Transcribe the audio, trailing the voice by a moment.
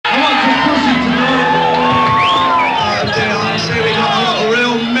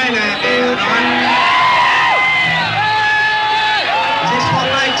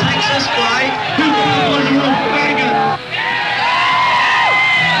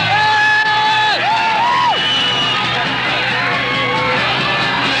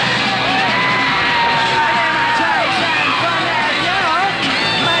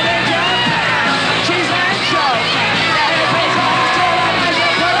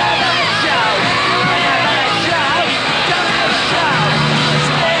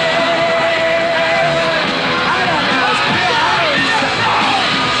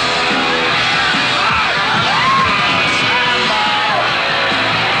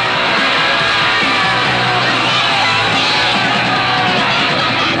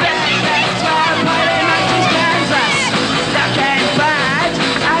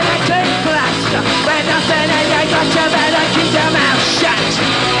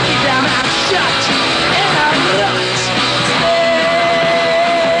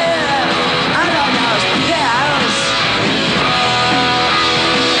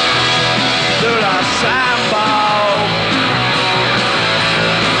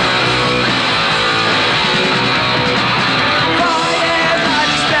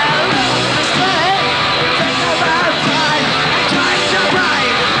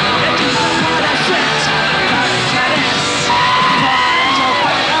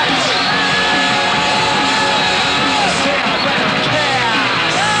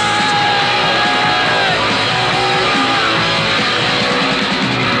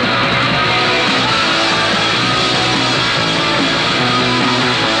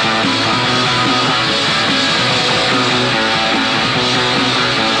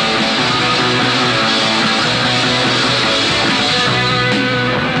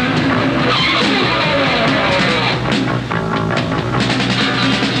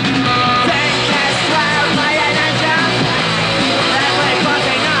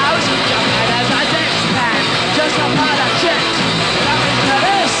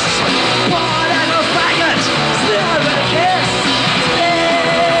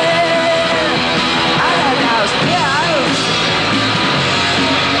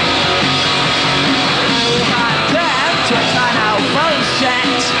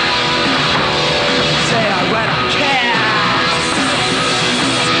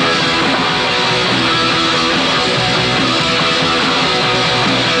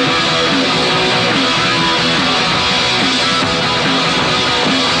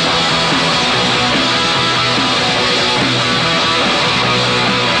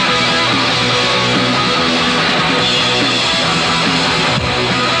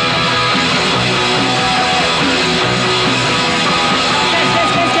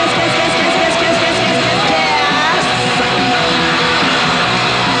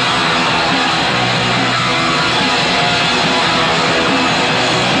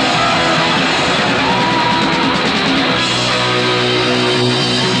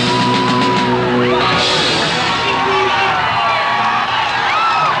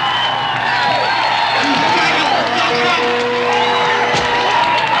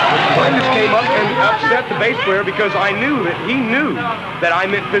bass player because I knew that he knew that I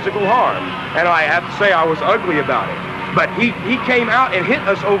meant physical harm. And I have to say I was ugly about it. But he came out and hit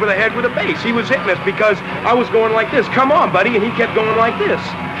us over the head with a bass. He was hitting us because I was going like this. Come on, buddy. And he kept going like this.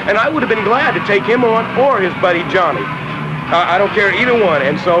 And I would have been glad to take him on or his buddy Johnny. I don't care either one.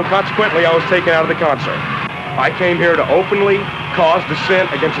 And so consequently, I was taken out of the concert. I came here to openly cause dissent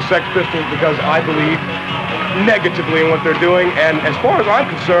against the Sex Pistols because I believe negatively in what they're doing. And as far as I'm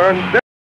concerned, they're